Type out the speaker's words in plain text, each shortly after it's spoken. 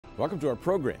Welcome to our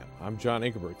program. I'm John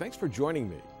Ankerberg. Thanks for joining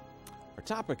me. Our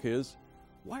topic is,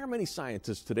 why are many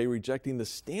scientists today rejecting the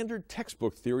standard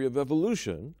textbook theory of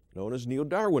evolution known as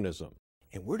Neo-Darwinism?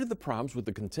 And where did the problems with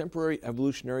the contemporary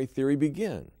evolutionary theory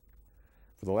begin?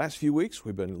 For the last few weeks,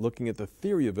 we've been looking at the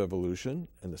theory of evolution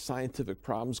and the scientific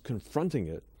problems confronting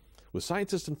it with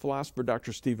scientist and philosopher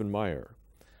Dr. Stephen Meyer.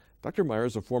 Dr. Meyer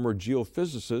is a former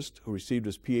geophysicist who received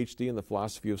his PhD in the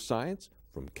philosophy of science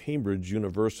from Cambridge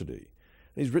University.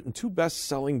 And he's written 2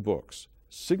 best-selling books,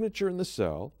 Signature in the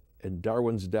Cell and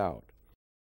Darwin's Doubt.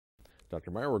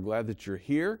 Dr. Meyer, we're glad that you're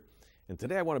here. And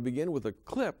today I want to begin with a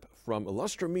clip from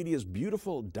Illustramedia's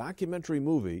beautiful documentary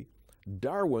movie,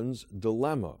 Darwin's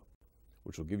Dilemma,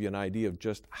 which will give you an idea of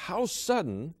just how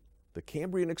sudden the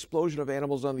Cambrian explosion of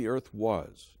animals on the earth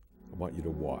was. I want you to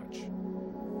watch.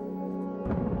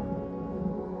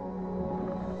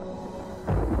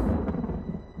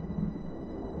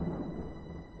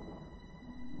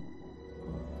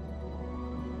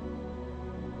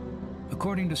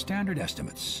 According to standard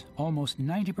estimates, almost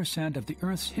 90% of the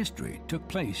Earth's history took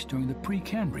place during the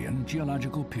Precambrian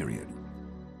geological period.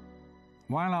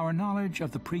 While our knowledge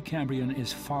of the Precambrian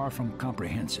is far from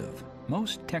comprehensive,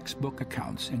 most textbook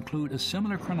accounts include a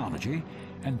similar chronology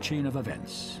and chain of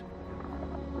events.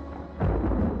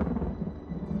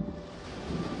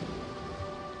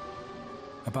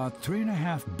 About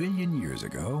 3.5 billion years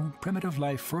ago, primitive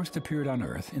life first appeared on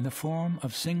Earth in the form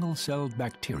of single-celled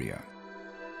bacteria.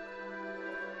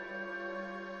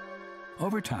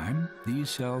 Over time,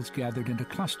 these cells gathered into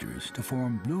clusters to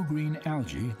form blue-green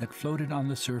algae that floated on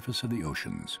the surface of the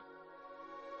oceans.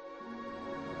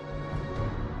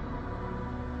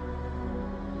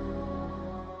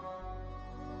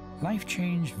 Life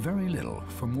changed very little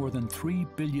for more than 3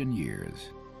 billion years.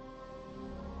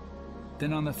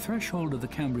 Then on the threshold of the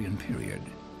Cambrian period,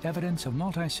 evidence of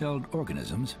multicelled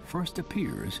organisms first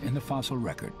appears in the fossil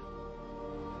record.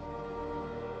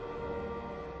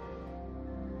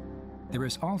 There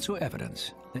is also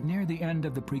evidence that near the end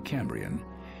of the Precambrian,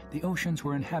 the oceans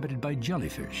were inhabited by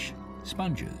jellyfish,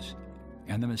 sponges,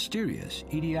 and the mysterious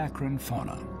Ediacaran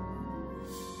fauna.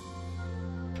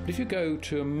 If you go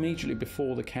to immediately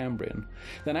before the Cambrian,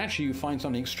 then actually you find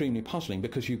something extremely puzzling,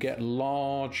 because you get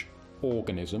large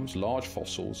organisms, large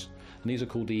fossils, and these are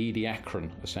called the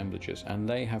Ediacaran assemblages, and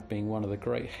they have been one of the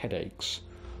great headaches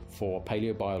for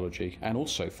paleobiology and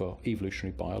also for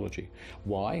evolutionary biology.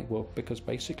 Why? Well, because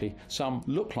basically some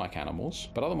look like animals,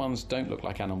 but other ones don't look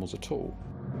like animals at all.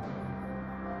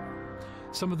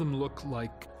 Some of them look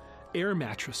like air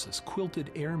mattresses,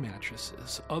 quilted air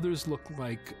mattresses. Others look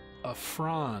like a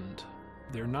frond.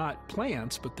 They're not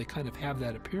plants, but they kind of have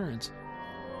that appearance.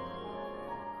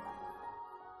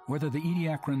 Whether the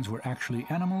Ediacarans were actually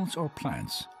animals or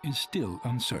plants is still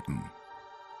uncertain.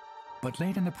 But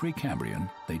late in the Precambrian,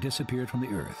 they disappeared from the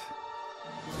Earth.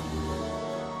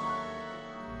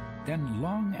 Then,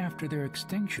 long after their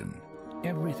extinction,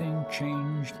 everything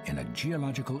changed in a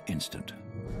geological instant.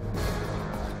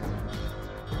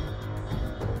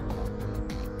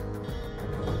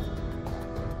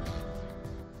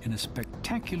 In a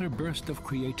spectacular burst of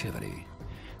creativity,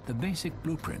 the basic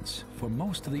blueprints for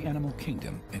most of the animal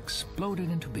kingdom exploded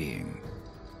into being.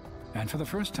 And for the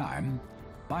first time,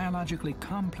 biologically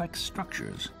complex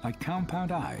structures like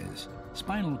compound eyes,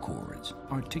 spinal cords,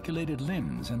 articulated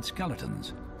limbs, and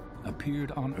skeletons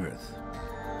appeared on Earth.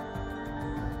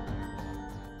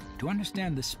 To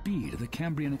understand the speed of the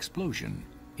Cambrian explosion,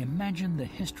 imagine the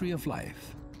history of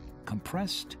life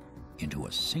compressed into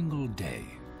a single day.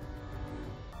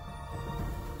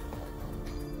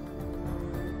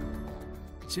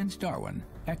 Since Darwin,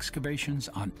 excavations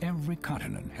on every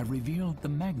continent have revealed the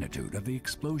magnitude of the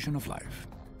explosion of life,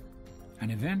 an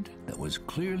event that was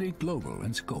clearly global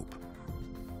in scope.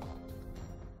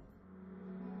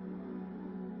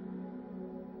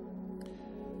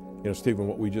 You know, Stephen,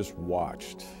 what we just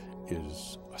watched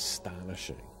is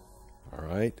astonishing, all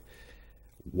right?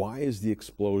 Why is the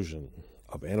explosion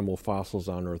of animal fossils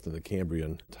on Earth in the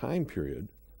Cambrian time period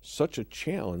such a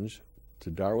challenge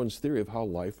to Darwin's theory of how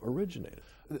life originated?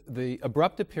 The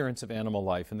abrupt appearance of animal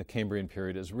life in the Cambrian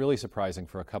period is really surprising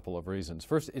for a couple of reasons.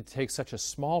 First, it takes such a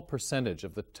small percentage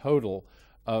of the total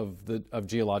of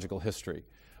geological history.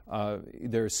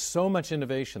 There's so much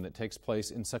innovation that takes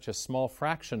place in such a small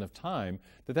fraction of time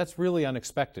that that's really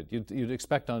unexpected. You'd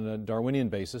expect on a Darwinian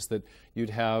basis that you'd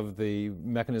have the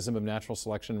mechanism of natural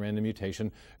selection, random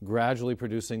mutation, gradually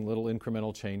producing little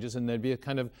incremental changes, and there'd be a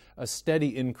kind of a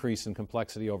steady increase in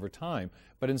complexity over time.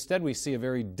 But instead we see a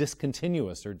very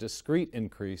discontinuous or discrete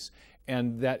increase,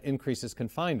 and that increase is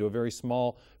confined to a very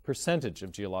small percentage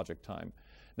of geologic time.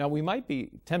 Now, we might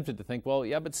be tempted to think, well,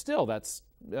 yeah, but still, that's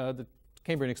the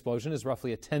Cambrian explosion is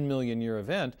roughly a 10 million year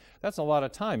event. That's a lot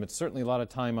of time. It's certainly a lot of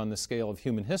time on the scale of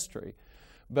human history.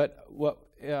 But what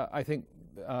I think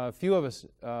few of us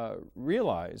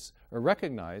realize or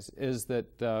recognize is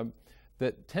that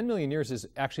that 10 million years is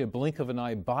actually a blink of an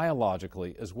eye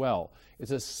biologically as well. It's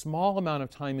a small amount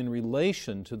of time in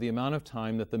relation to the amount of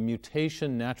time that the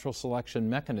mutation natural selection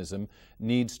mechanism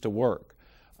needs to work.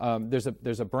 There's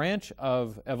a branch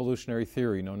of evolutionary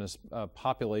theory known as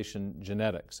population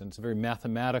genetics, and it's a very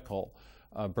mathematical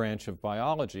branch of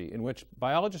biology in which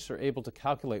biologists are able to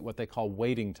calculate what they call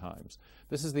waiting times.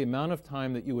 This is the amount of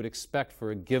time that you would expect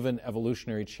for a given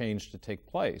evolutionary change to take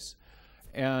place.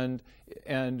 And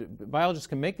biologists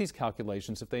can make these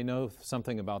calculations if they know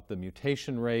something about the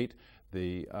mutation rate,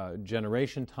 the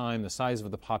generation time, the size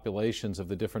of the populations of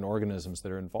the different organisms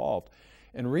that are involved.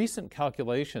 And recent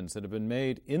calculations that have been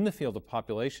made in the field of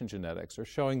population genetics are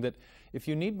showing that if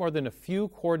you need more than a few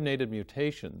coordinated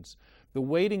mutations, the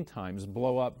waiting times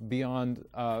blow up beyond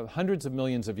hundreds of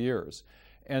millions of years.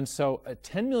 And so a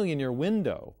 10 million year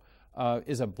window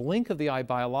is a blink of the eye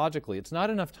biologically. It's not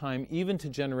enough time even to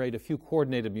generate a few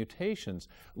coordinated mutations,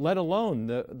 let alone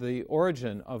the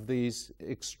origin of these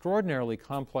extraordinarily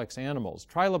complex animals.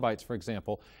 Trilobites, for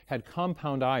example, had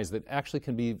compound eyes that actually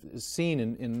can be seen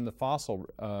in the fossil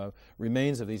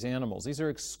remains of these animals. These are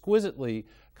exquisitely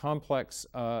complex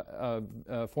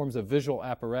forms of visual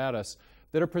apparatus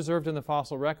that are preserved in the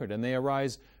fossil record, and they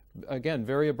arise, again,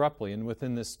 very abruptly and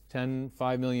within this 5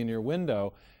 million year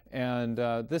window. And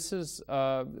this is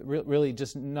really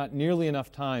just not nearly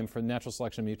enough time for natural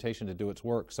selection mutation to do its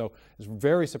work. So it's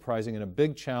very surprising and a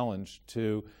big challenge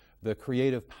to the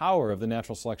creative power of the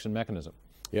natural selection mechanism.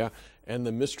 Yeah, and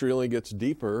the mystery only gets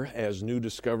deeper as new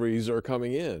discoveries are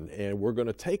coming in. And we're going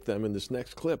to take them in this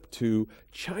next clip to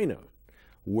China,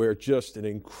 where just an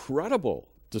incredible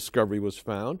discovery was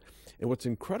found. And what's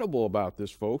incredible about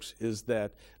this, folks, is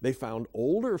that they found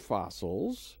older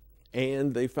fossils,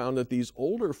 and they found that these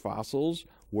older fossils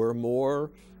were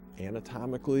more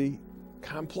anatomically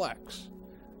complex.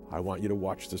 I want you to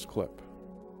watch this clip.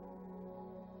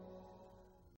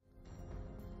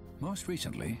 Most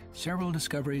recently, several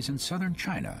discoveries in southern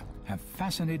China have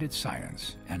fascinated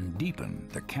science and deepened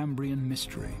the Cambrian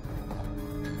mystery.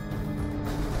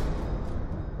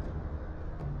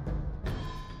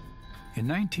 In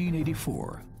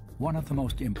 1984, one of the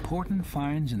most important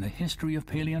finds in the history of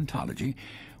paleontology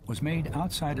was made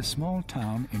outside a small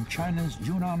town in China's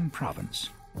Yunnan province.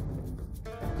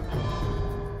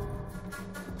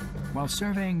 While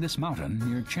surveying this mountain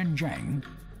near Zhenjiang,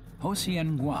 Ho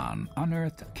Xian-Guan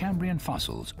unearthed Cambrian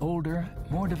fossils older,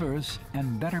 more diverse,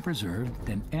 and better preserved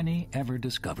than any ever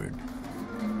discovered.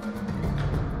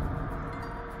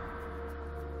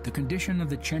 The condition of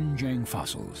the Zhenjiang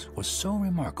fossils was so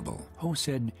remarkable, Ho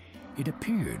said, it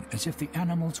appeared as if the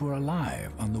animals were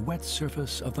alive on the wet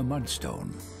surface of the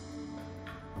mudstone.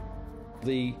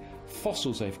 The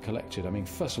fossils they've collected, I mean,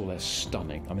 first of all, they're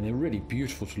stunning. I mean, they're really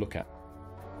beautiful to look at.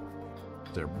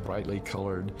 They're brightly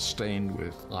colored, stained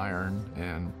with iron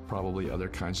and probably other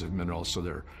kinds of minerals, so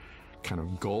they're kind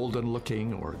of golden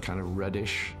looking or kind of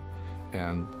reddish,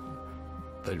 and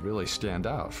they really stand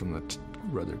out from the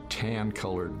rather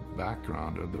tan-colored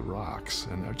background of the rocks,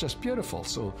 and they're just beautiful.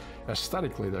 So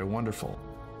aesthetically, they're wonderful.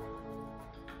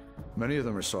 Many of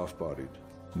them are soft-bodied.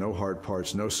 No hard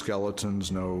parts, no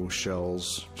skeletons, no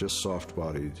shells, just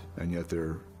soft-bodied, and yet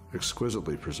they're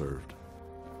exquisitely preserved.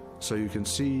 So you can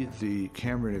see the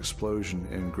Cambrian explosion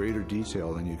in greater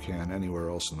detail than you can anywhere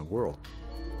else in the world.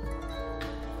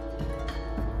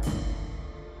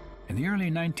 In the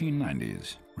early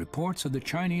 1990s, reports of the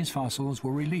Chinese fossils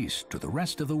were released to the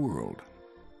rest of the world.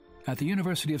 At the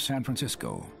University of San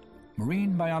Francisco,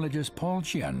 marine biologist Paul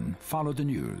Chien followed the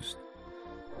news.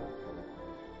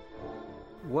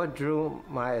 What drew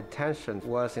my attention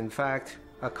was, in fact,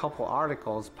 a couple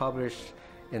articles published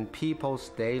in People's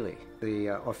Daily,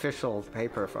 the official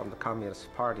paper from the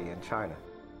Communist Party in China,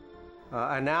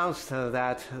 announced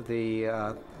that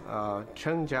the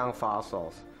Zhenjiang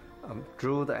fossils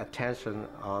drew the attention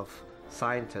of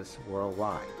scientists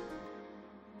worldwide.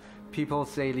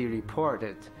 People's Daily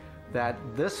reported that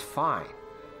this find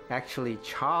actually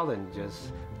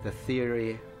challenges the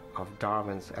theory of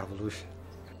Darwin's evolution.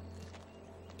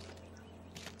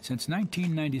 Since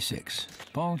 1996,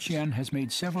 Paul Chien has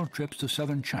made several trips to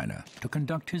southern China to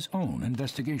conduct his own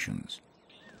investigations.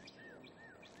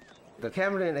 The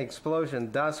Cambrian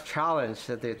explosion does challenge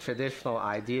the traditional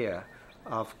idea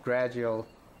of gradual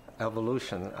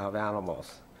evolution of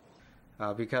animals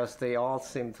because they all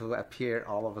seem to appear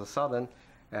all of a sudden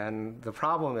And the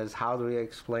problem is, how do we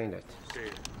explain it?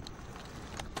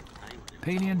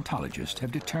 Paleontologists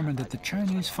have determined that the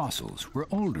Chinese fossils were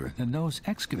older than those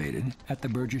excavated at the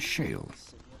Burgess Shale.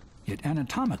 Yet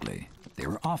anatomically, they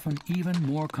were often even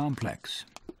more complex.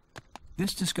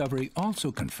 This discovery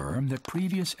also confirmed that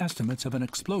previous estimates of an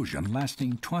explosion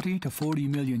lasting 20 to 40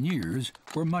 million years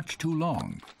were much too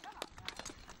long.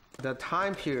 The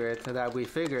time period that we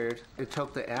figured it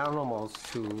took the animals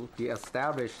to be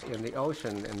established in the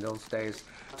ocean in those days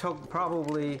took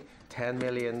probably 10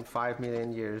 million, 5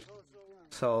 million years.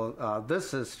 So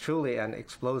this is truly an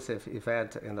explosive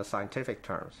event in the scientific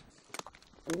terms.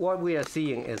 What we are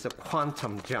seeing is a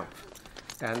quantum jump.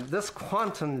 And this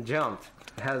quantum jump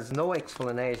has no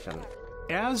explanation.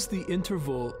 As the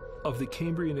interval of the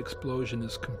Cambrian explosion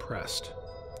is compressed,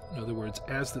 in other words,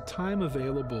 as the time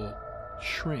available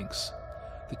shrinks,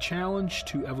 the challenge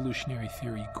to evolutionary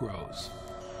theory grows,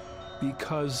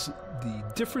 because the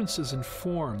differences in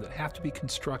form that have to be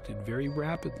constructed very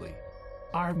rapidly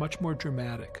are much more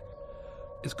dramatic.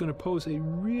 It's going to pose a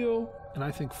real, and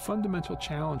I think fundamental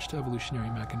challenge to evolutionary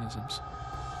mechanisms.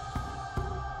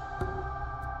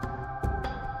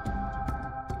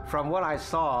 From what I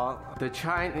saw, the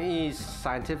Chinese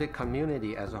scientific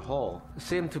community as a whole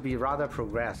seemed to be rather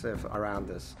progressive around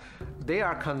this. They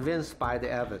are convinced by the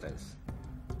evidence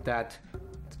that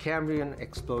the Cambrian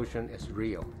explosion is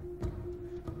real.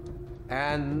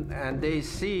 And they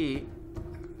see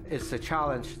it's a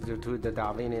challenge to the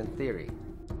Darwinian theory.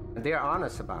 They are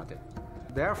honest about it.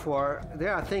 Therefore, they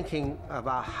are thinking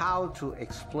about how to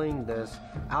explain this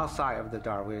outside of the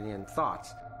Darwinian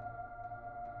thoughts.